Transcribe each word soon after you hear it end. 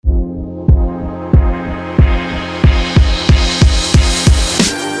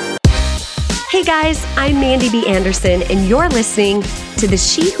Hey guys, I'm Mandy B. Anderson, and you're listening to the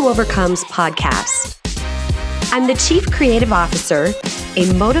She Who Overcomes podcast. I'm the Chief Creative Officer, a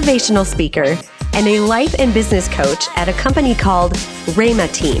motivational speaker, and a life and business coach at a company called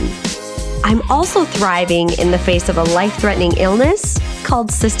Rhema Team. I'm also thriving in the face of a life-threatening illness called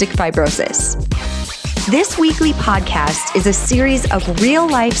cystic fibrosis. This weekly podcast is a series of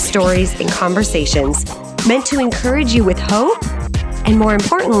real-life stories and conversations meant to encourage you with hope and, more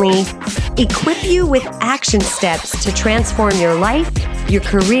importantly, equip you with action steps to transform your life, your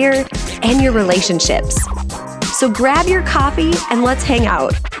career, and your relationships. So grab your coffee and let's hang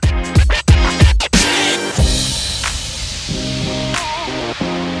out.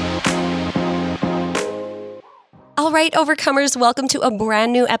 All right, Overcomers, welcome to a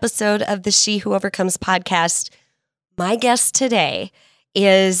brand new episode of the She Who Overcomes podcast. My guest today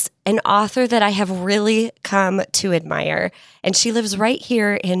is an author that I have really come to admire, and she lives right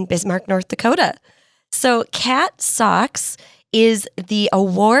here in Bismarck, North Dakota. So Kat Sachs is the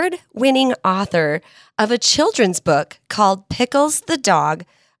award-winning author of a children's book called Pickles the Dog,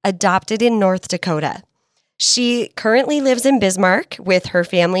 Adopted in North Dakota. She currently lives in Bismarck with her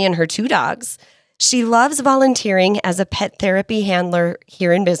family and her 2 dogs. She loves volunteering as a pet therapy handler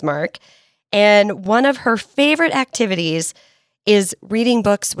here in Bismarck, and one of her favorite activities is reading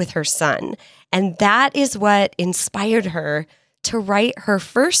books with her son. And that is what inspired her to write her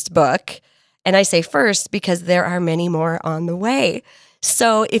first book. And I say first because there are many more on the way.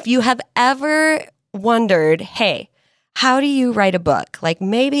 So if you have ever wondered, hey, how do you write a book? Like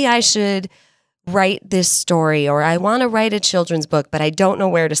maybe I should write this story, or I want to write a children's book, but I don't know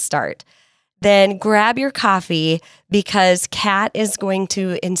where to start. Then grab your coffee because Kat is going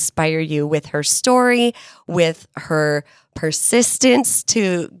to inspire you with her story, with her persistence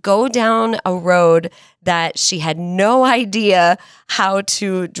to go down a road that she had no idea how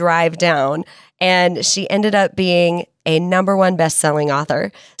to drive down. And she ended up being a #1 best-selling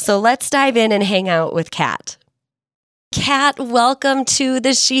author. So let's dive in and hang out with Kat. Kat, welcome to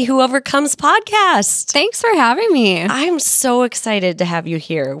the She Who Overcomes podcast. Thanks for having me. I'm so excited to have you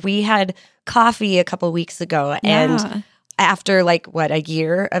here. We had coffee a couple weeks ago, and after a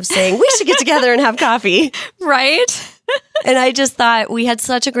year of saying we should get together and have coffee, right? And I just thought we had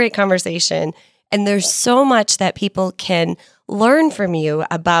such a great conversation, and there's so much that people can learn from you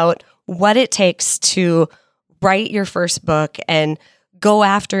about what it takes to write your first book and go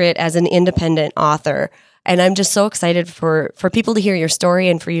after it as an independent author. And I'm just so excited for people to hear your story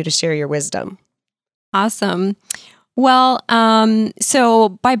and for you to share your wisdom. Awesome. Well, so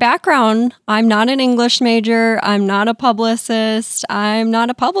by background, I'm not an English major. I'm not a publicist. I'm not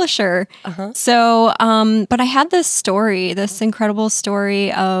a publisher. So, but I had this incredible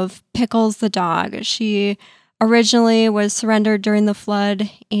story of Pickles the dog. She originally was surrendered during the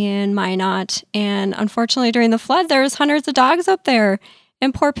flood in Minot. And unfortunately, during the flood, there was hundreds of dogs up there.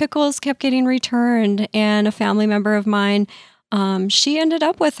 And poor Pickles kept getting returned. And a family member of mine, she ended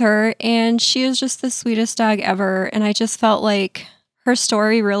up with her, and she is just the sweetest dog ever. And I just felt like her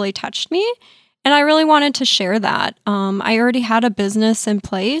story really touched me, and I really wanted to share that. I already had a business in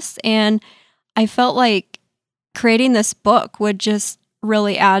place, and I felt like creating this book would just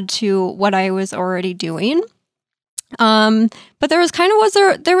really add to what I was already doing. But there was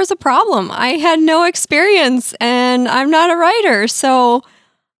a problem. I had no experience, and I'm not a writer, so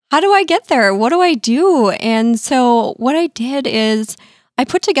how do I get there? What do I do? And so what I did is I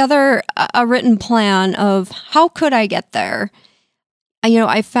put together a written plan of how could I get there.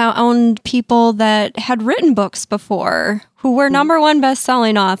 I found people that had written books before, who were #1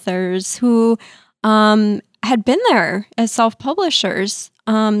 best-selling authors, who had been there as self-publishers.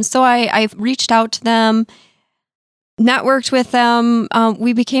 So I reached out to them, networked with them.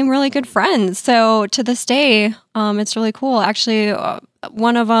 We became really good friends. So to this day, it's really cool. Actually,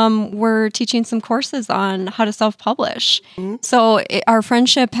 one of them, we're teaching some courses on how to self-publish. So our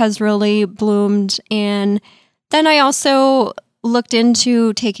friendship has really bloomed. And then I also looked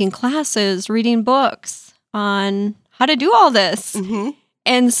into taking classes, reading books on how to do all this.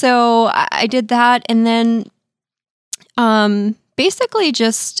 And so I did that. And then basically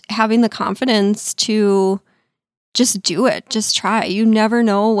just having the confidence to just do it. Just try. You never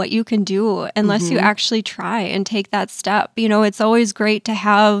know what you can do unless you actually try and take that step. It's always great to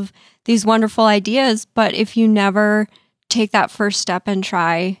have these wonderful ideas, but if you never take that first step and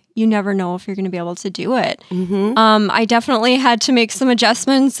try, you never know if you're going to be able to do it. I definitely had to make some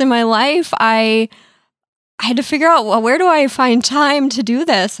adjustments in my life. I had to figure out, well, where do I find time to do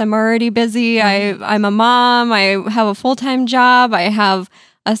this? I'm already busy. I'm a mom. I have a full-time job. I have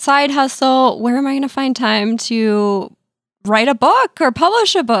a side hustle. Where am I going to find time to write a book or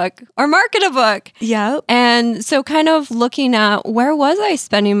publish a book or market a book. Yeah. And so kind of looking at where was I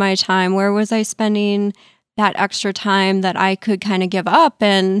spending my time? Where was I spending that extra time that I could kind of give up?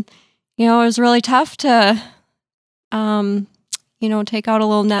 And, it was really tough to, take out a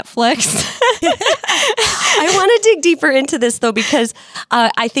little Netflix. I want to dig deeper into this though, because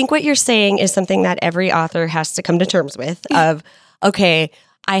I think what you're saying is something that every author has to come to terms with of, okay,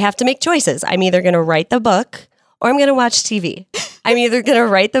 I have to make choices. I'm either going to write the book or I'm going to watch TV. I'm either going to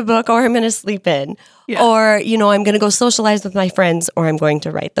write the book or I'm going to sleep in. Yeah. Or, I'm going to go socialize with my friends or I'm going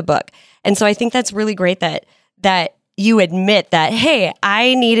to write the book. And so I think that's really great that you admit that, hey,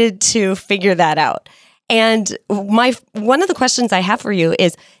 I needed to figure that out. And one of the questions I have for you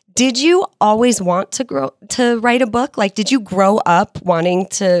is, did you always want to write a book? Like, did you grow up wanting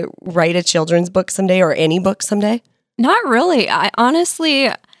to write a children's book someday or any book someday? Not really. I honestly,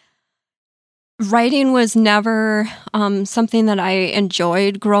 writing was never something that I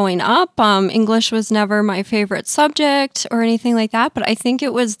enjoyed growing up. English was never my favorite subject or anything like that, but I think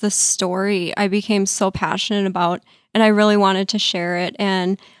it was the story I became so passionate about, and I really wanted to share it.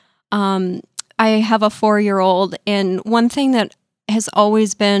 And I have a 4-year-old, and one thing that has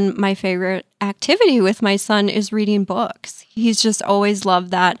always been my favorite activity with my son is reading books. He's just always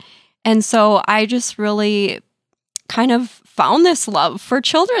loved that. And so I just really kind of found this love for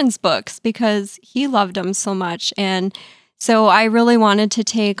children's books because he loved them so much. And so I really wanted to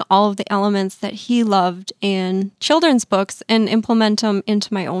take all of the elements that he loved in children's books and implement them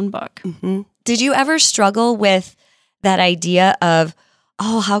into my own book. Mm-hmm. Did you ever struggle with that idea of,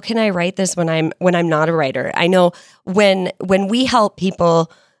 oh, how can I write this when I'm not a writer? I know when we help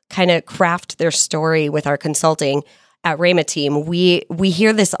people kind of craft their story with our consulting at Rhema Team, we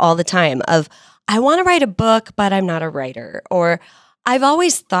hear this all the time of, I want to write a book, but I'm not a writer. Or I've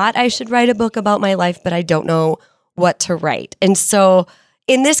always thought I should write a book about my life, but I don't know what to write. And so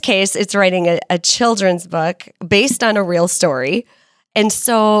in this case, it's writing a children's book based on a real story. And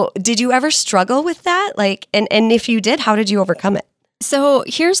so did you ever struggle with that? And if you did, how did you overcome it? So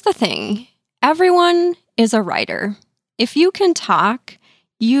here's the thing. Everyone is a writer. If you can talk,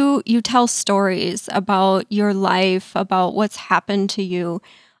 you tell stories about your life, about what's happened to you.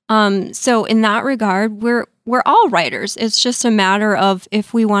 So in that regard, we're all writers. It's just a matter of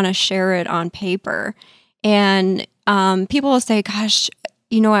if we want to share it on paper. And people will say, gosh,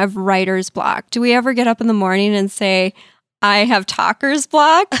 I have writer's block. Do we ever get up in the morning and say, I have talker's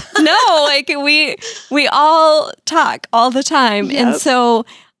block? No, we all talk all the time. Yep. And so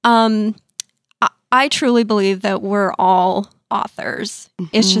I truly believe that we're all authors.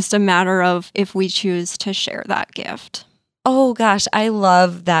 Mm-hmm. It's just a matter of if we choose to share that gift. Oh gosh, I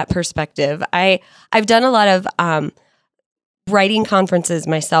love that perspective. I've done a lot of writing conferences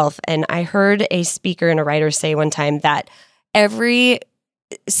myself, and I heard a speaker and a writer say one time that every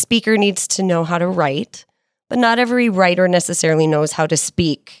speaker needs to know how to write, but not every writer necessarily knows how to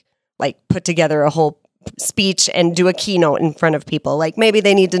speak, like put together a whole speech and do a keynote in front of people. Like maybe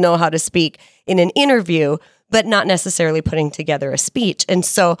they need to know how to speak in an interview, but not necessarily putting together a speech. And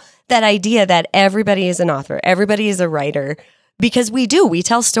so that idea that everybody is an author, everybody is a writer, because we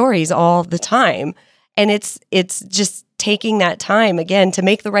tell stories all the time. And it's just taking that time again to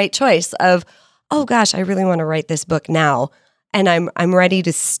make the right choice of, oh gosh, I really want to write this book now. And I'm ready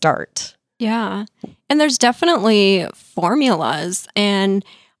to start. Yeah. And there's definitely formulas and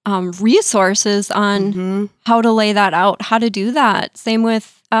resources on how to lay that out, how to do that. Same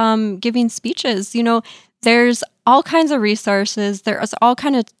with giving speeches. There's all kinds of resources. There's all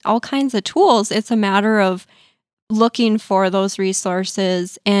kinds of tools. It's a matter of looking for those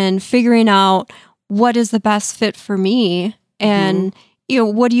resources and figuring out what is the best fit for me. And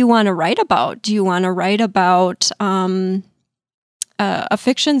what do you want to write about? Do you want to write about a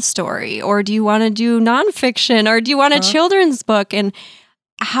fiction story, or do you want to do nonfiction, or do you want a children's book? And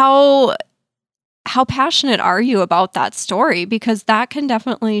how passionate are you about that story? Because that can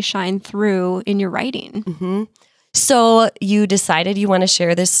definitely shine through in your writing. Mm-hmm. So you decided you want to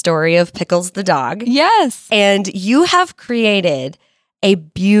share this story of Pickles the dog. Yes. And you have created a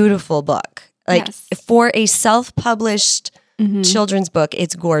beautiful book. For a self-published children's book,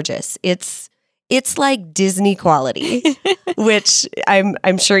 it's gorgeous. It's like Disney quality, which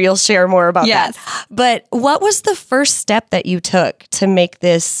I'm sure you'll share more about that. But what was the first step that you took to make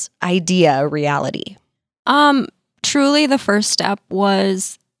this idea a reality? Truly, the first step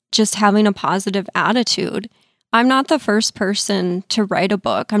was just having a positive attitude. I'm not the first person to write a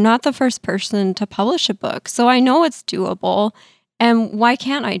book. I'm not the first person to publish a book. So I know it's doable. And why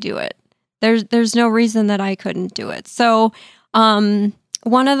can't I do it? There's no reason that I couldn't do it. So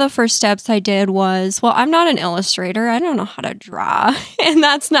one of the first steps I did was, well, I'm not an illustrator. I don't know how to draw. And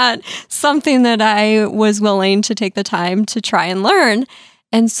that's not something that I was willing to take the time to try and learn.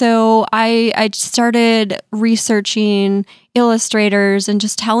 And so I started researching illustrators and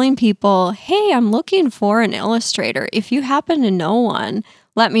just telling people, hey, I'm looking for an illustrator. If you happen to know one,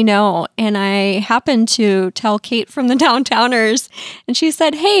 let me know. And I happened to tell Kate from the Downtowners, and she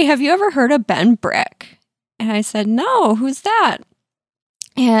said, hey, have you ever heard of Ben Brick? And I said, no, who's that?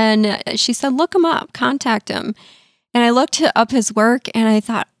 And she said, look him up, contact him. And I looked up his work and I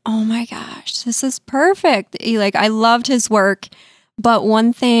thought, oh my gosh, this is perfect. I loved his work. But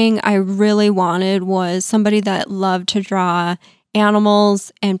one thing I really wanted was somebody that loved to draw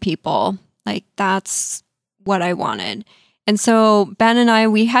animals and people. That's what I wanted. And so Ben and I,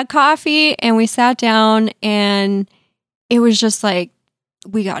 we had coffee and we sat down, and it was just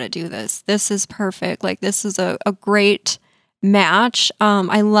we got to do this. This is perfect. This is a great match.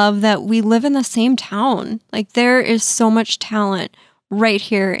 I love that we live in the same town. There is so much talent right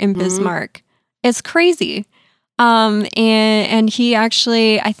here in Bismarck. It's crazy. And he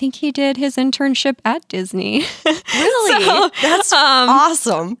actually, I think he did his internship at Disney. Really? So, that's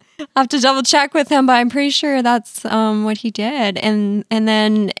awesome. I'll have to double check with him, but I'm pretty sure that's what he did. And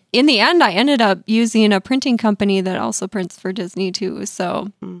then in the end, I ended up using a printing company that also prints for Disney too.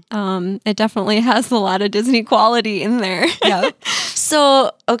 So it definitely has a lot of Disney quality in there. Yeah.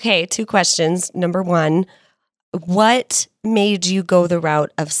 So, okay, 2 questions. Number 1, what made you go the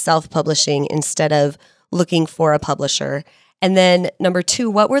route of self-publishing instead of looking for a publisher? And then number 2,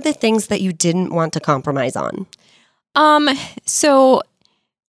 what were the things that you didn't want to compromise on? So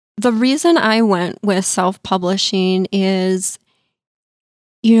the reason I went with self-publishing is,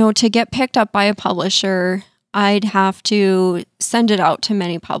 to get picked up by a publisher, I'd have to send it out to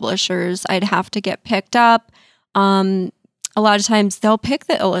many publishers. I'd have to get picked up. A lot of times they'll pick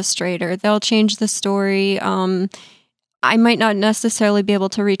the illustrator, they'll change the story. I might not necessarily be able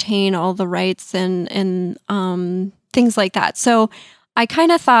to retain all the rights and things like that. So I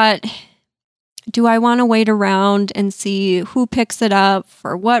kind of thought, do I want to wait around and see who picks it up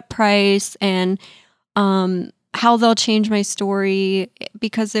for what price and how they'll change my story?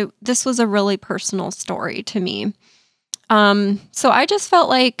 Because this was a really personal story to me. So I just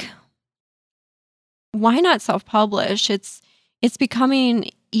felt why not self-publish? It's becoming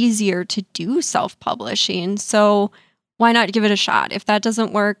easier to do self-publishing. So why not give it a shot? If that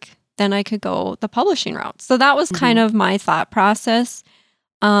doesn't work, then I could go the publishing route. So that was kind of my thought process.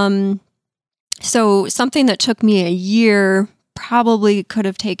 So something that took me a year probably could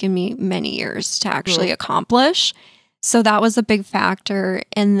have taken me many years to actually accomplish. So that was a big factor.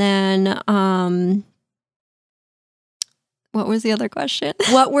 And then what was the other question?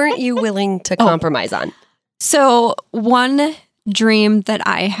 What weren't you willing to compromise on? So one dream that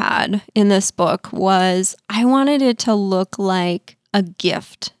I had in this book was I wanted it to look like a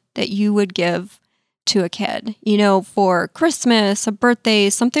gift that you would give to a kid, for Christmas, a birthday,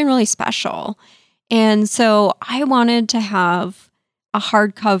 something really special. And so I wanted to have a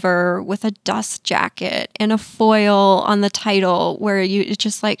hardcover with a dust jacket and a foil on the title where it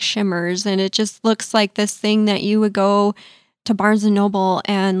just shimmers and it just looks like this thing that you would go to Barnes & Noble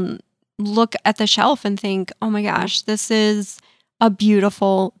and look at the shelf and think, oh my gosh, this is a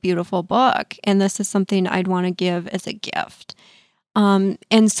beautiful, beautiful book. And this is something I'd want to give as a gift.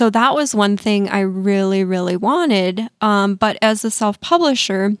 And so that was one thing I really, really wanted. But as a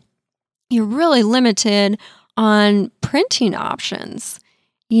self-publisher, you're really limited on printing options.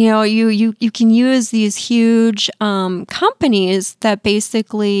 You can use these huge companies that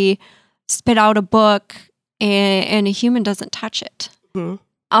basically spit out a book and a human doesn't touch it. Mm-hmm.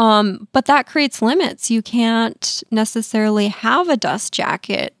 But that creates limits. You can't necessarily have a dust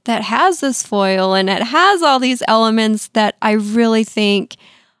jacket that has this foil and it has all these elements that I really think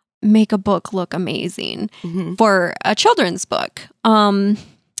make a book look amazing for a children's book.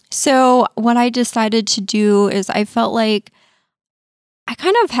 So what I decided to do is I felt like I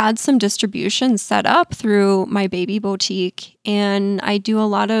kind of had some distribution set up through my baby boutique, and I do a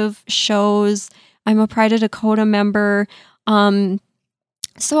lot of shows. I'm a Pride of Dakota member.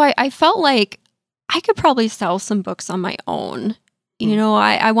 So I felt like I could probably sell some books on my own.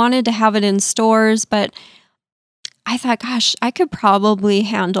 I wanted to have it in stores, but I thought, gosh, I could probably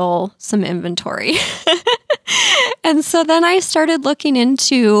handle some inventory. And so then I started looking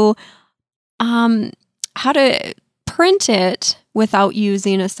into how to print it without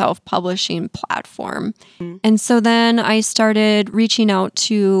using a self-publishing platform. Mm-hmm. And so then I started reaching out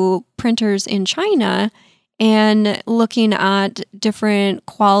to printers in China and looking at different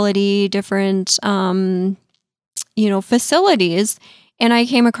quality, different, facilities. and I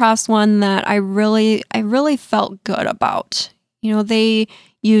came across one that I really felt good about. They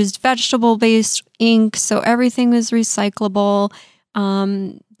used vegetable-based ink, so everything was recyclable.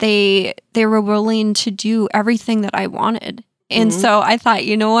 They were willing to do everything that I wanted. And so I thought,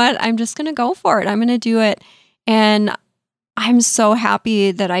 you know what? I'm just going to go for it. I'm going to do it. And I'm so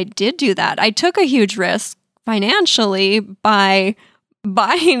happy that I did do that. I took a huge risk financially by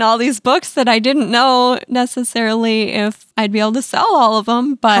buying all these books that I didn't know necessarily if I'd be able to sell all of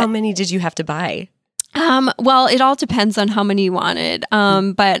them. But how many did you have to buy? Well, it all depends on how many you wanted.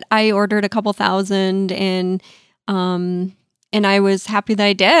 But I ordered a couple thousand, and I was happy that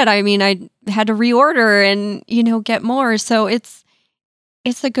I did. I mean, I had to reorder and, get more. So it's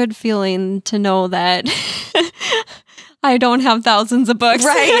a good feeling to know that I don't have thousands of books,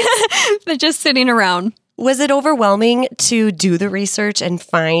 right? They're just sitting around. Was it overwhelming to do the research and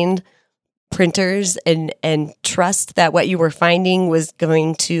find printers and trust that what you were finding was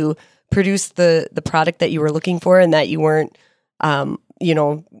going to produce the product that you were looking for, and that you weren't, going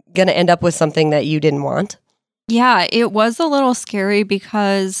to end up with something that you didn't want? Yeah, it was a little scary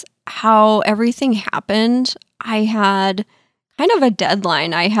because how everything happened. I had kind of a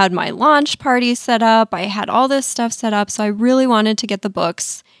deadline. I had my launch party set up. I had all this stuff set up. So I really wanted to get the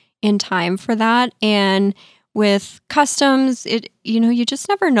books in time for that. And with customs, you just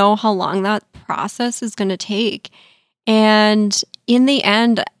never know how long that process is going to take. And in the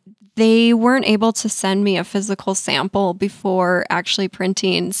end, they weren't able to send me a physical sample before actually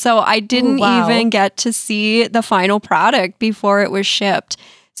printing. So I didn't even get to see the final product before it was shipped.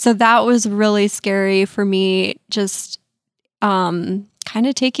 So that was really scary for me, just kind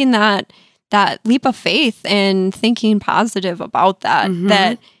of taking that leap of faith and thinking positive about that,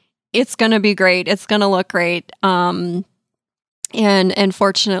 that it's going to be great. It's going to look great. And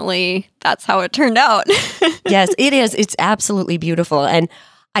fortunately, that's how it turned out. Yes, it is. It's absolutely beautiful. And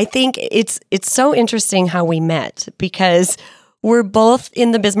I think it's so interesting how we met, because we're both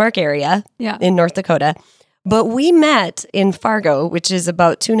in the Bismarck area in North Dakota, but we met in Fargo, which is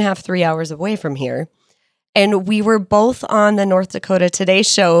about 2.5, 3 hours away from here. And we were both on the North Dakota Today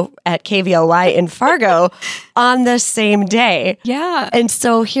show at KVLY in Fargo on the same day. Yeah. And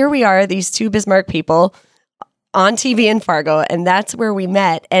so here we are, these two Bismarck people on TV in Fargo, and that's where we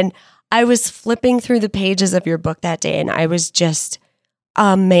met. And I was flipping through the pages of your book that day, and I was just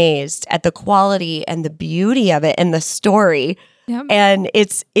amazed at the quality and the beauty of it and the story. Yep. And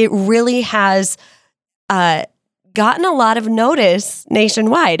it really has gotten a lot of notice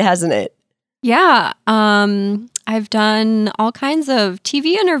nationwide, hasn't it? Yeah. I've done all kinds of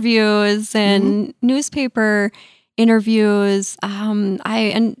TV interviews and newspaper interviews.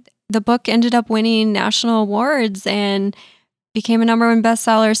 And the book ended up winning national awards and became a #1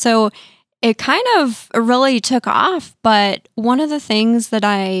 bestseller. So it kind of really took off. But one of the things that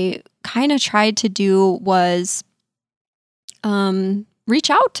I kind of tried to do was reach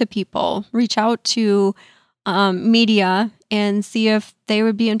out to people, reach out to media, and see if they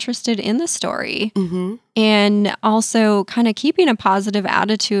would be interested in the story. And also kind of keeping a positive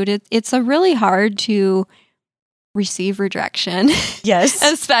attitude. It's a really hard to receive rejection. Yes.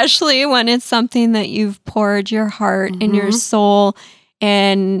 Especially when it's something that you've poured your heart and your soul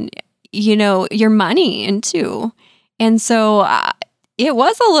and, your money into. And so it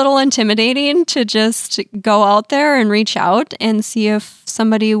was a little intimidating to just go out there and reach out and see if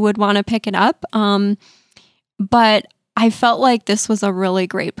somebody would want to pick it up. But I felt like this was a really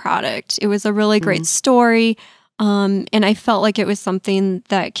great product. It was a really great story. And I felt like it was something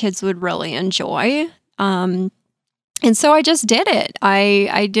that kids would really enjoy. And so I just did it.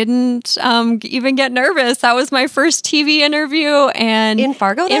 I didn't even get nervous. That was my first TV interview. And in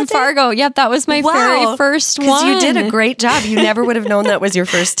Fargo? In Fargo. Yep, that was my very first one. Because you did a great job. You never would have known that was your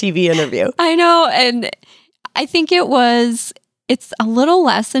first TV interview. I know. And I think it's a little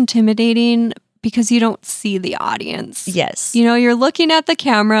less intimidating because you don't see the audience. Yes. You're looking at the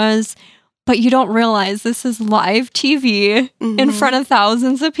cameras, but you don't realize this is live TV in front of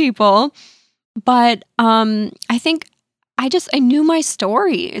thousands of people. But I think I knew my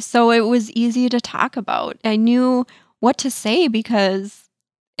story, so it was easy to talk about. I knew what to say because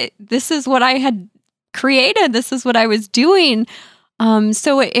this is what I had created. This is what I was doing.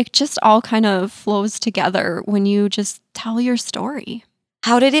 So it just all kind of flows together when you just tell your story.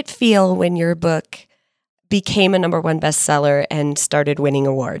 How did it feel when your book became a #1 bestseller and started winning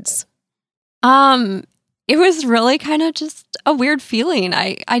awards? It was really kind of just a weird feeling.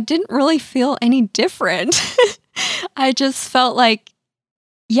 I didn't really feel any different. I just felt like,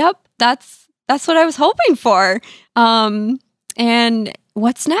 yep, that's what I was hoping for. And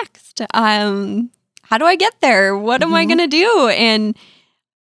what's next? How how do I get there? What am I going to do? And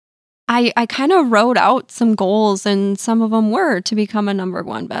I kind of wrote out some goals, and some of them were to become a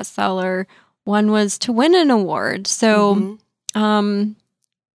 #1 bestseller. One was to win an award. So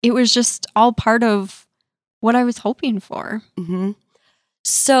it was just all part of what I was hoping for.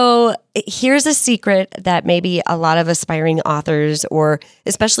 So here's a secret that maybe a lot of aspiring authors, or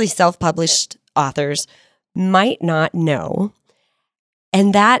especially self-published authors, might not know.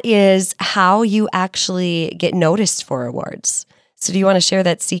 And that is how you actually get noticed for awards. So do you want to share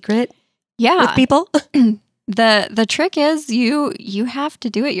that secret with people? The trick is you have to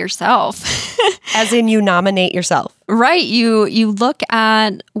do it yourself. As in, you nominate yourself. Right. You look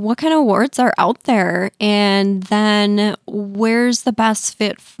at what kind of awards are out there, and then where's the best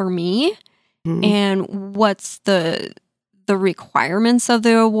fit for me, and what's the requirements of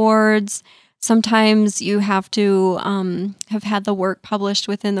the awards. Sometimes you have to have had the work published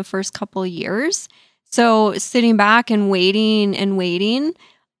within the first couple of years. So sitting back and waiting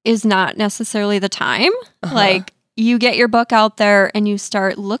is not necessarily the time. Like, you get your book out there and you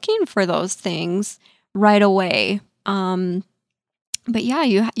start looking for those things right away. But yeah,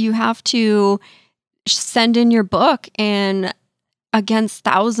 you have to send in your book, and against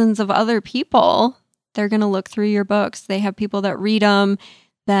thousands of other people, they're going to look through your books. They have people that read them,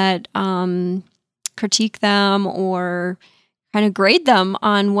 that critique them, or kind of grade them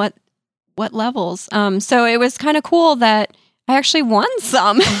on what levels. So it was kind of cool that I actually won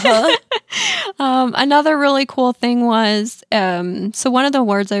some. Another really cool thing was, so one of the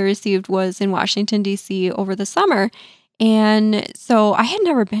awards I received was in Washington, D.C. over the summer. And so I had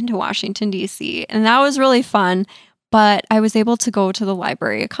never been to Washington, D.C., and that was really fun. But I was able to go to the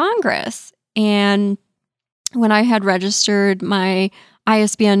Library of Congress. And when I had registered my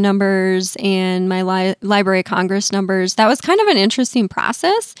ISBN numbers and my Library of Congress numbers, that was kind of an interesting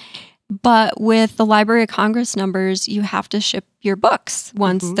process. But with the Library of Congress numbers, you have to ship your books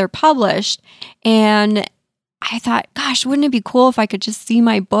once they're published. And I thought, gosh, wouldn't it be cool if I could just see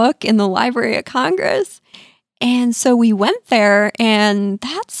my book in the Library of Congress? And so we went there, and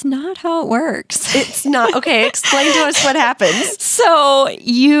that's not how it works. It's not. Okay, explain to us what happens. So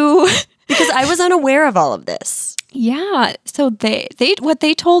because I was unaware of all of this. Yeah. So they what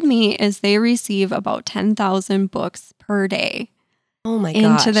they told me is they receive about 10,000 books per day. Oh my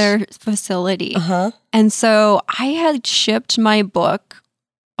gosh. Into their facility. And so I had shipped my book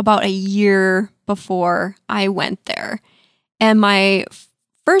about a year before I went there. And my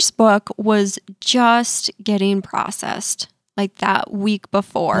first book was just getting processed like that week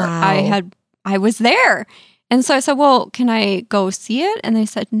before. Wow. I was there. And so I said, well, can I go see it? And they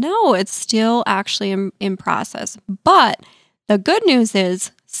said, no, it's still actually in process. But the good news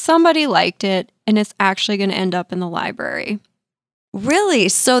is somebody liked it, and it's actually going to end up in the library. Really?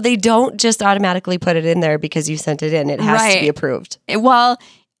 So they don't just automatically put it in there because you sent it in. It has to be approved. Well,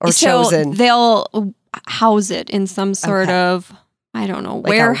 or chosen. They'll house it in some sort of, I don't know, like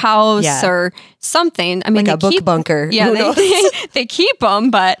warehouse or something. I mean, like a book bunker. Yeah, they keep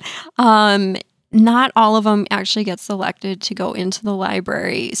them, but not all of them actually get selected to go into the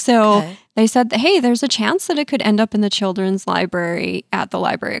library. So they said that, hey, there's a chance that it could end up in the children's library at the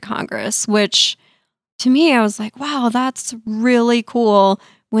Library of Congress, which to me, I was like, wow, that's really cool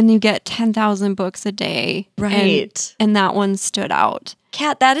when you get 10,000 books a day. Right. And that one stood out.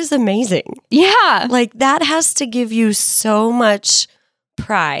 Kat, that is amazing. Yeah. Like, that has to give you so much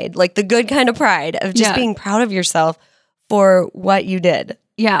pride, like the good kind of pride of just being proud of yourself for what you did.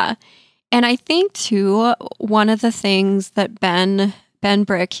 Yeah. And I think, too, one of the things that Ben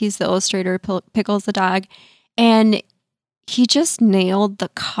Brick, he's the illustrator of Pickles the Dog, and he just nailed the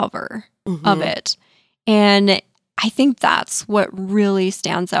cover of it. And I think that's what really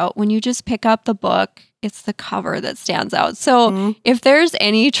stands out. When you just pick up the book, it's the cover that stands out. So if there's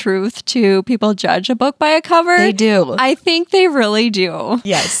any truth to people judge a book by a cover, they do. I think they really do.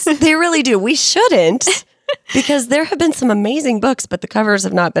 Yes, they really do. We shouldn't, because there have been some amazing books, but the covers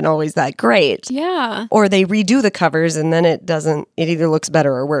have not been always that great. Yeah. Or they redo the covers and then it either looks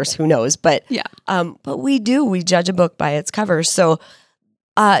better or worse, who knows. But but we judge a book by its cover. So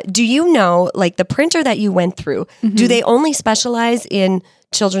do you know, like, the printer that you went through, do they only specialize in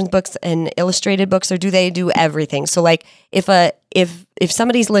children's books and illustrated books, or do they do everything? So, like, if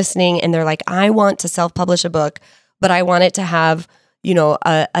somebody's listening and they're like, I want to self-publish a book, but I want it to have,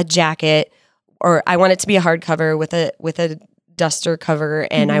 a jacket, or I want it to be a hardcover with a duster cover,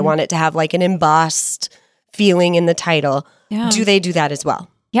 and I want it to have like an embossed feeling in the title. Yeah. Do they do that as well?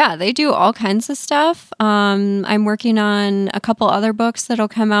 Yeah, they do all kinds of stuff. I'm working on a couple other books that'll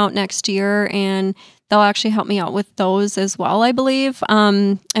come out next year, and they'll actually help me out with those as well, I believe.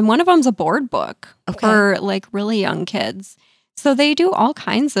 And one of them's a board book for like really young kids. So they do all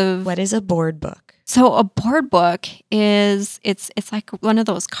kinds of. What is a board book? So a board book is it's like one of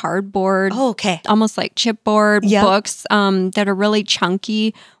those cardboard, almost like chipboard books that are really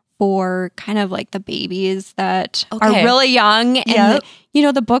chunky for kind of like the babies that are really young. And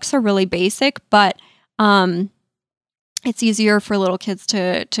the books are really basic, but it's easier for little kids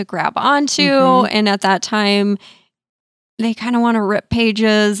to grab onto. And at that time, they kind of want to rip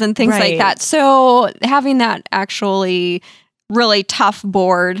pages and things like that. So having that actually really tough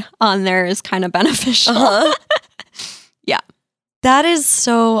board on there is kind of beneficial. Yeah. That is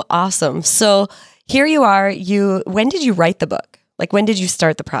so awesome. So here you are. When did you write the book? Like, when did you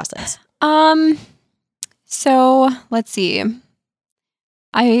start the process? So let's see.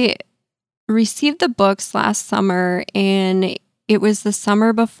 I received the books last summer, and it was the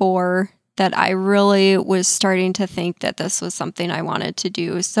summer before that I really was starting to think that this was something I wanted to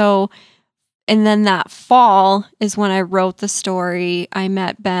do. So, and then that fall is when I wrote the story. I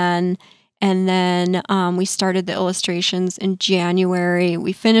met Ben, and then we started the illustrations in January.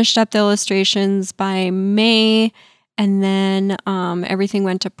 We finished up the illustrations by May, and then everything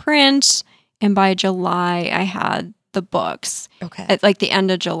went to print. And by July, I had the books. At like the end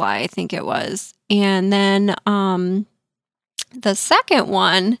of July, I think it was. And then the second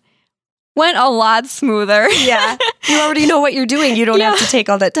one went a lot smoother. Yeah. You already know what you're doing. You don't have to take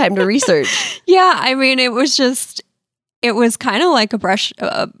all that time to research. Yeah. I mean, it was kind of like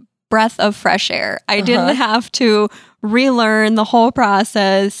a breath of fresh air. I didn't have to relearn the whole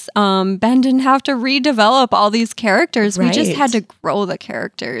process. Ben didn't have to redevelop all these characters. We just had to grow the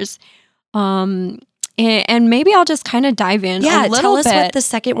characters. And maybe I'll just kind of dive in a little bit. Tell us what the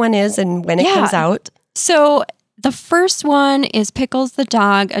second one is and when it comes out. So the first one is Pickles the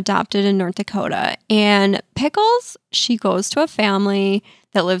dog, adopted in North Dakota. And Pickles, she goes to a family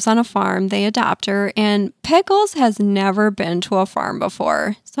that lives on a farm. They adopt her. And Pickles has never been to a farm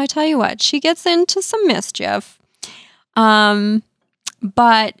before. So I tell you what, she gets into some mischief. But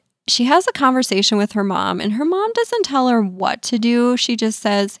she has a conversation with her mom, and her mom doesn't tell her what to do. She just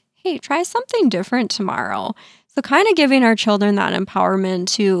says, hey, try something different tomorrow. So kind of giving our children that empowerment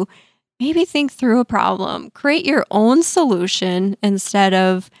to maybe think through a problem, create your own solution instead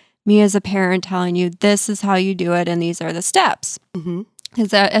of me as a parent telling you this is how you do it and these are the steps.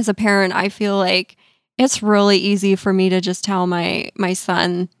 Because as a parent, I feel like it's really easy for me to just tell my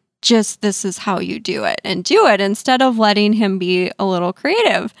son, just this is how you do it and do it instead of letting him be a little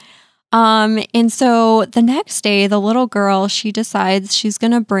creative. And so the next day, the little girl, she decides she's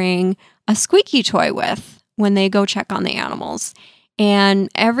going to bring a squeaky toy with when they go check on the animals. And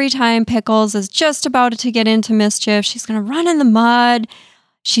every time Pickles is just about to get into mischief, she's going to run in the mud.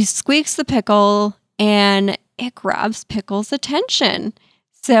 She squeaks the pickle and it grabs Pickles' attention.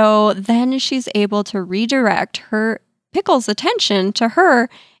 So then she's able to redirect her Pickles' attention to her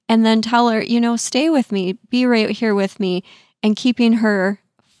and then tell her, stay with me, be right here with me, and keeping her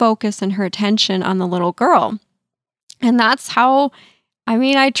focus and her attention on the little girl. And that's how,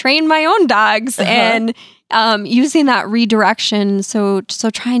 I train my own dogs and using that redirection. So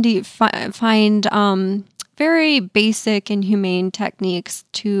trying to find very basic and humane techniques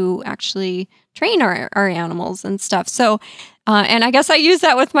to actually train our animals and stuff. So, and I guess I use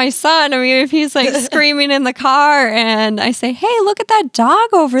that with my son. If he's like screaming in the car and I say, hey, look at that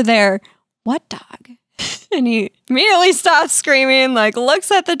dog over there. What dog? And he immediately stops screaming, like looks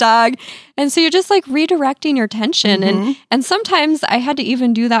at the dog. And so you're just like redirecting your attention. And sometimes I had to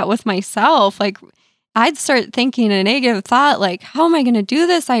even do that with myself. Like I'd start thinking a negative thought, like, how am I going to do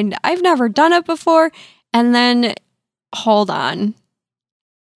this? I've never done it before. And then hold on,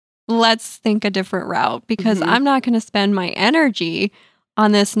 let's think a different route because I'm not going to spend my energy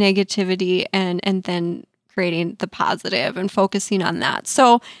on this negativity and then creating the positive and focusing on that.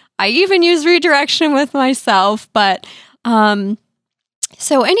 So I even use redirection with myself, but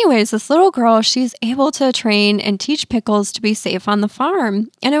so anyways, this little girl, she's able to train and teach Pickles to be safe on the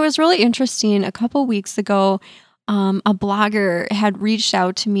farm. And it was really interesting. A couple weeks ago, a blogger had reached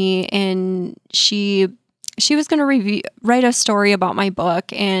out to me and she was going to write a story about my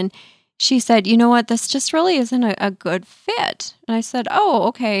book. And she said, you know what, this just really isn't a good fit. And I said, oh,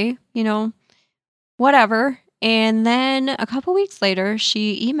 okay, whatever. And then a couple weeks later,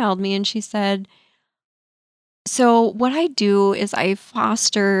 she emailed me and she said, so what I do is I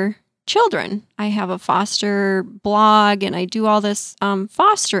foster children. I have a foster blog and I do all this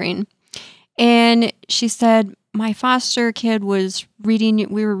fostering. And she said, my foster kid we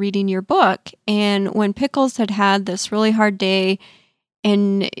were reading your book. And when Pickles had this really hard day,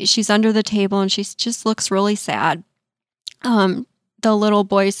 and she's under the table and she just looks really sad. The little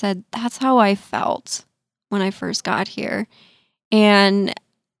boy said, "That's how I felt when I first got here." And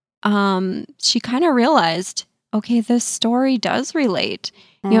she kind of realized, okay, this story does relate.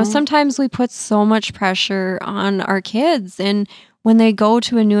 You know, sometimes we put so much pressure on our kids, and when they go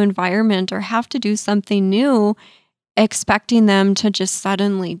to a new environment or have to do something new, expecting them to just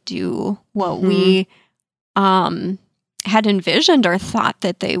suddenly do what we had envisioned or thought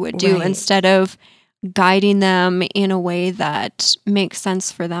that they would do, instead of guiding them in a way that makes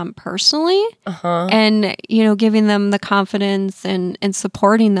sense for them personally, and, you know, giving them the confidence and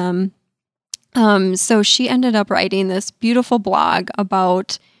supporting them. So she ended up writing this beautiful blog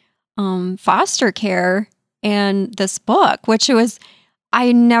about foster care and this book, which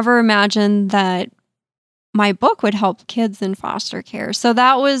I never imagined that my book would help kids in foster care. So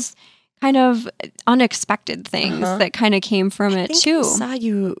that was kind of unexpected things that kind of came from it too. I saw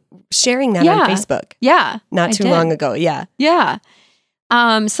you sharing that on Facebook. Yeah. Not too long ago. Yeah. Yeah.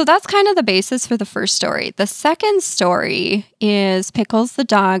 So that's kind of the basis for the first story. The second story is Pickles the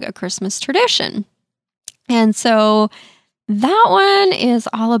Dog, A Christmas Tradition. And so that one is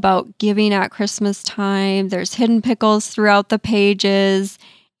all about giving at Christmas time. There's hidden pickles throughout the pages,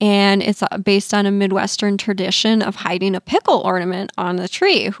 and it's based on a Midwestern tradition of hiding a pickle ornament on the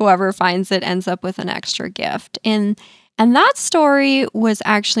tree. Whoever finds it ends up with an extra gift. And that story was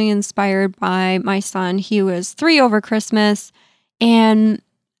actually inspired by my son. He was 3 over Christmas, and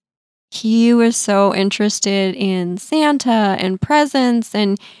he was so interested in Santa and presents,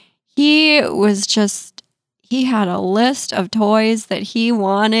 and he had a list of toys that he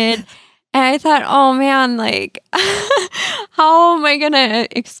wanted. And I thought, oh man, like, how am I going to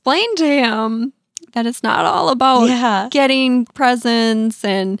explain to him that it's not all about getting presents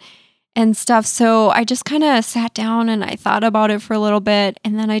and stuff? So I just kind of sat down and I thought about it for a little bit.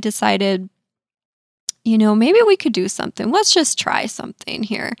 And then I decided, you know, maybe we could do something. Let's just try something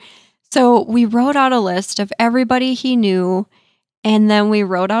here. So we wrote out a list of everybody he knew. And then we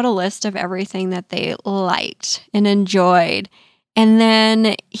wrote out a list of everything that they liked and enjoyed. And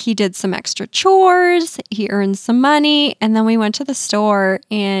then he did some extra chores, he earned some money, and then we went to the store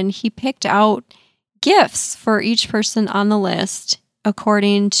and he picked out gifts for each person on the list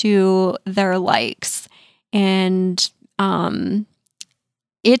according to their likes. And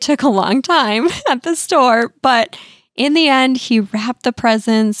it took a long time at the store, but in the end, he wrapped the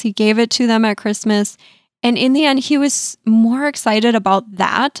presents, he gave it to them at Christmas. And in the end, he was more excited about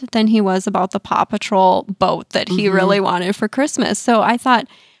that than he was about the Paw Patrol boat that he really wanted for Christmas. So I thought,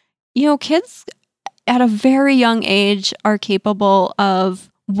 you know, kids at a very young age are capable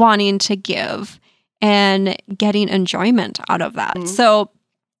of wanting to give and getting enjoyment out of that. So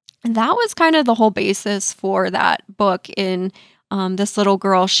that was kind of the whole basis for that book. In this little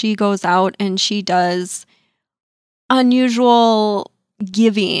girl, she goes out and she does unusual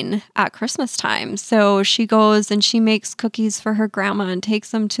giving at Christmas time. So she goes and she makes cookies for her grandma and takes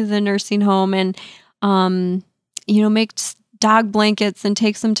them to the nursing home, and you know, makes dog blankets and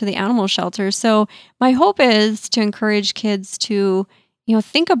takes them to the animal shelter. So my hope is to encourage kids to, you know,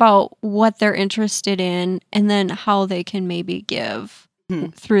 think about what they're interested in and then how they can maybe give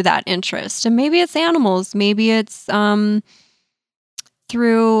through that interest. And maybe it's animals, maybe it's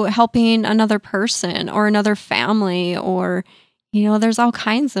through helping another person or another family, or, you know, there's all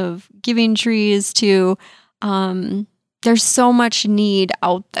kinds of giving trees to, there's so much need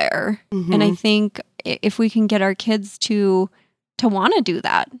out there. And I think if we can get our kids to want to do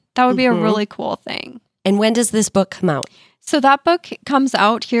that, that would be a really cool thing. And when does this book come out? So that book comes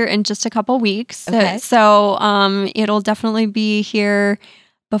out here in just a couple weeks. Okay. So it'll definitely be here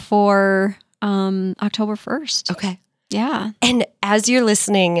before October 1st. Okay. Yeah. And as you're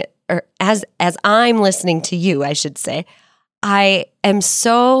listening, or as I'm listening to you, I should say, I am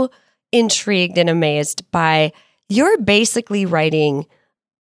so intrigued and amazed by you're basically writing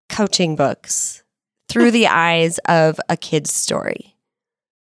coaching books through the eyes of a kid's story.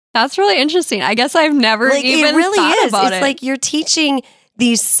 That's really interesting. I guess I've never even thought about it. It's like you're teaching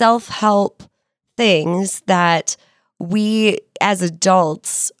these self-help things that we as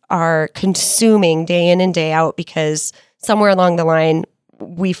adults are consuming day in and day out because somewhere along the line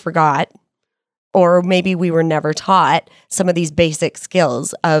we forgot, or maybe we were never taught some of these basic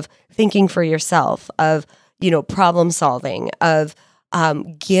skills of thinking for yourself, of, you know, problem solving, of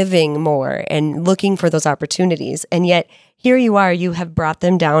giving more and looking for those opportunities. And yet here you are, you have brought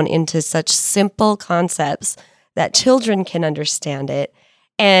them down into such simple concepts that children can understand it.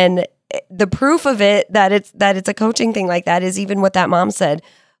 And the proof of it that it's a coaching thing like that is even what that mom said.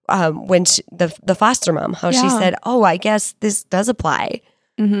 when the foster mom, how she said, "Oh, I guess this does apply,"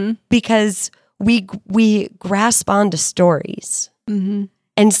 because we grasp onto stories.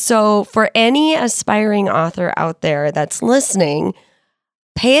 And so for any aspiring author out there that's listening,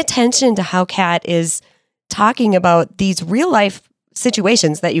 pay attention to how Kat is talking about these real life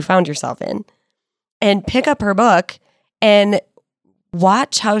situations that you found yourself in, and pick up her book and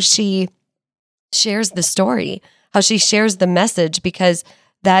watch how she shares the story, how she shares the message, because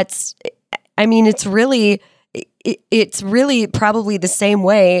it's really probably the same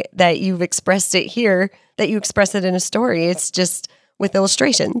way that you've expressed it here, that you express it in a story. It's just with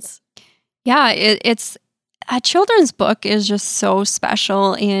illustrations. Yeah, it's a children's book is just so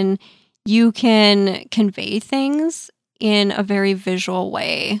special in you can convey things in a very visual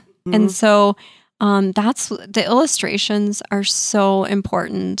way. And so that's the illustrations are so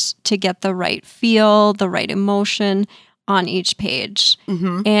important to get the right feel, the right emotion on each page.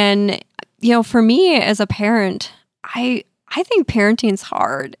 And, for me as a parent, I think parenting's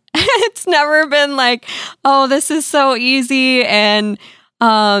hard. It's never been like, oh, this is so easy. And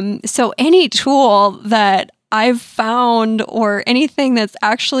so any tool that I've found or anything that's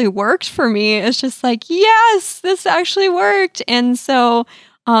actually worked for me is just like, yes, this actually worked. And so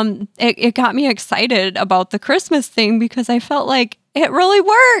it got me excited about the Christmas thing because I felt like it really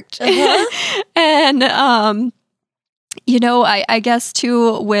worked. And, I guess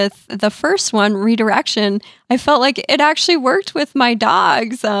too, with the first one, Redirection, I felt like it actually worked with my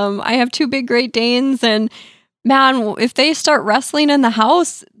dogs. I have 2 big Great Danes, and man, if they start wrestling in the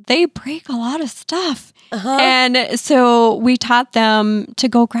house, they break a lot of stuff. And so we taught them to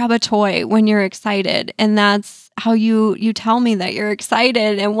go grab a toy when you're excited. And that's how you tell me that you're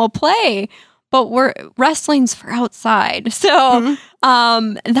excited, and we'll play. But wrestling's for outside. So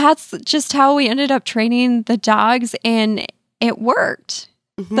that's just how we ended up training the dogs, and it worked.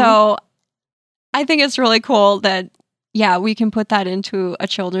 So I think it's really cool that, we can put that into a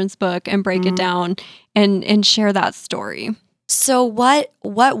children's book and break it down and share that story. So what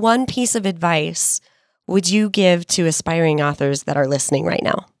one piece of advice would you give to aspiring authors that are listening right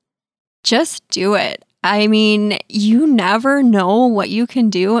now? Just do it. I mean, you never know what you can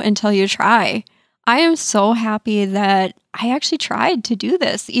do until you try. I am so happy that I actually tried to do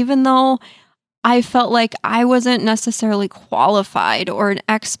this, even though I felt like I wasn't necessarily qualified or an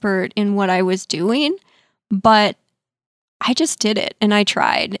expert in what I was doing, but I just did it and I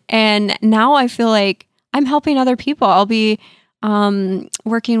tried. And now I feel like I'm helping other people. I'll be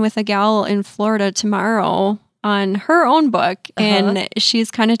working with a gal in Florida tomorrow on her own book, and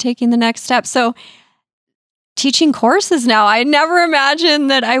she's kind of taking the next step. So teaching courses now, I never imagined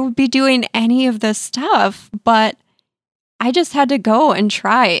that I would be doing any of this stuff, but I just had to go and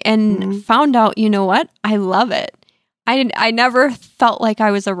try and found out, you know what? I love it. I never felt like I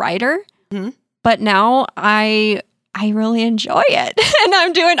was a writer, but now I really enjoy it. And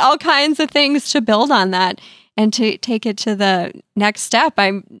I'm doing all kinds of things to build on that and to take it to the next step.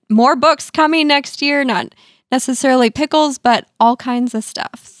 More books coming next year, not necessarily pickles, but all kinds of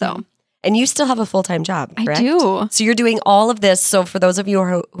stuff. So, and you still have a full-time job, correct? I do. So you're doing all of this. So for those of you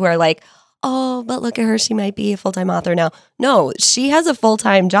who are like, oh, but look at her, she might be a full-time author now. No, she has a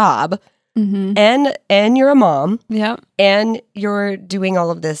full-time job, and you're a mom. Yeah. And you're doing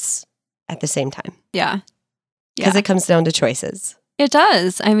all of this at the same time. Yeah. Because it comes down to choices. It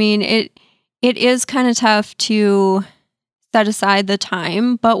does. I mean, it is kind of tough to set aside the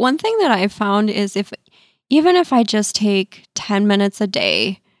time. But one thing that I've found is even if I just take 10 minutes a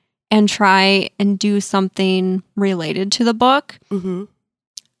day and try and do something related to the book,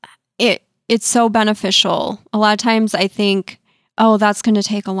 it's so beneficial. A lot of times I think, oh, that's going to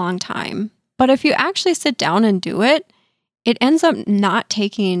take a long time. But if you actually sit down and do it, it ends up not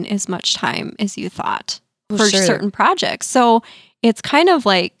taking as much time as you thought for certain projects. So it's kind of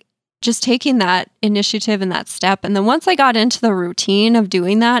like just taking that initiative and that step. And then once I got into the routine of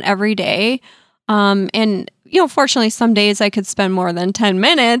doing that every day, and fortunately some days I could spend more than 10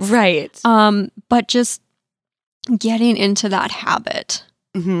 minutes. Right. But just getting into that habit,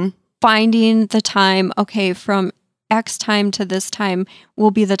 finding the time, okay, from X time to this time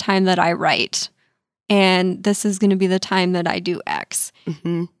will be the time that I write. And this is going to be the time that I do X.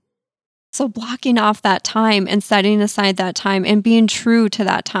 So blocking off that time and setting aside that time and being true to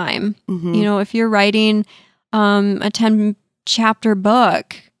that time. If you're writing a 10-chapter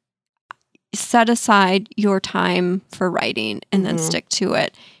book, set aside your time for writing and then stick to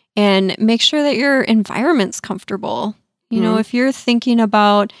it. And make sure that your environment's comfortable. If you're thinking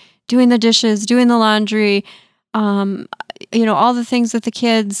about doing the dishes, doing the laundry, all the things with the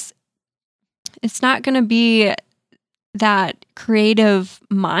kids, it's not going to be that creative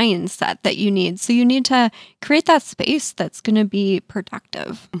mindset that you need. So you need to create that space that's going to be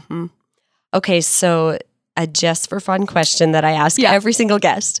productive. Mm-hmm. Okay, so a just for fun question that I ask every single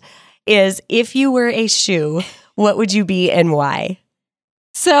guest is, if you were a shoe, what would you be and why?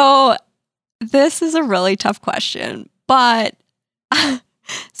 So this is a really tough question, but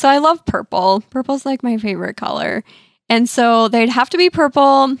so I love purple. Purple's like my favorite color. And so they'd have to be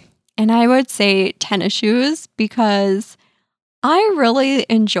purple. And I would say tennis shoes, because I really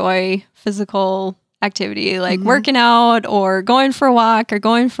enjoy physical activity, like working out or going for a walk or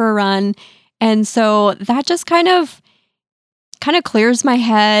going for a run. And so that just kind of clears my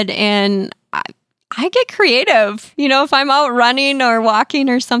head, and I get creative. You know, if I'm out running or walking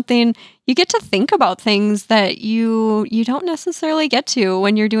or something, you get to think about things that you don't necessarily get to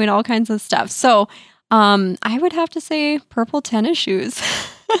when you're doing all kinds of stuff. So I would have to say purple tennis shoes.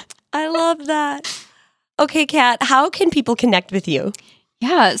 I love that. Okay, Kat, how can people connect with you?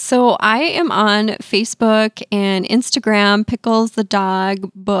 Yeah, so I am on Facebook and Instagram, Pickles the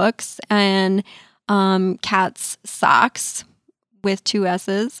Dog Books, and Kat's Socks with 2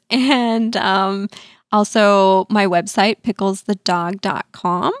 S's. And also my website,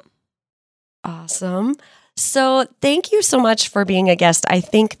 picklesthedog.com. Awesome. So thank you so much for being a guest. I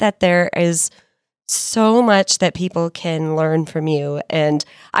think that there is so much that people can learn from you. And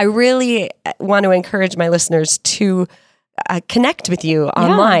I really want to encourage my listeners to connect with you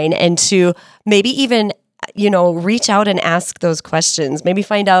online and to maybe even, reach out and ask those questions. Maybe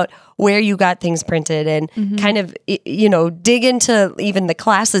find out where you got things printed and kind of, dig into even the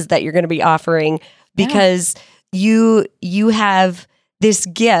classes that you're going to be offering, because you have this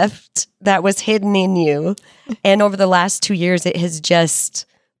gift that was hidden in you. And over the last 2 years, it has just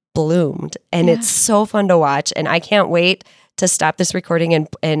bloomed, and it's so fun to watch. And I can't wait to stop this recording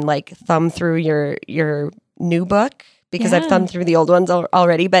and like thumb through your new book, because I've thumbed through the old ones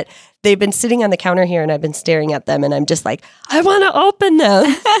already, but they've been sitting on the counter here and I've been staring at them, and I'm just like, I want to open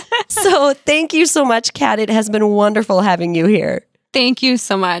them. So thank you so much, Kat. It has been wonderful having you here. Thank you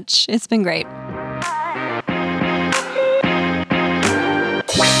so much. It's been great.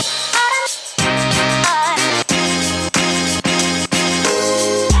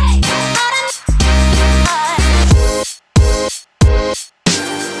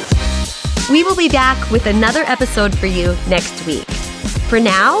 We will be back with another episode for you next week. For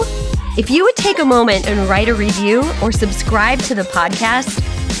now, if you would take a moment and write a review or subscribe to the podcast,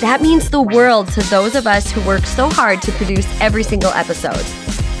 that means the world to those of us who work so hard to produce every single episode.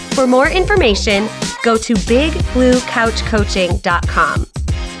 For more information, go to bigbluecouchcoaching.com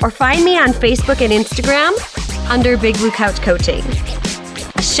or find me on Facebook and Instagram under Big Blue Couch Coaching.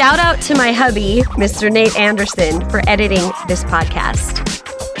 A shout out to my hubby, Mr. Nate Anderson, for editing this podcast.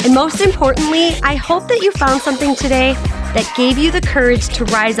 And most importantly, I hope that you found something today that gave you the courage to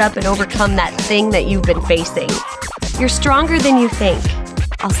rise up and overcome that thing that you've been facing. You're stronger than you think.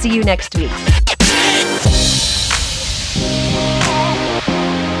 I'll see you next week.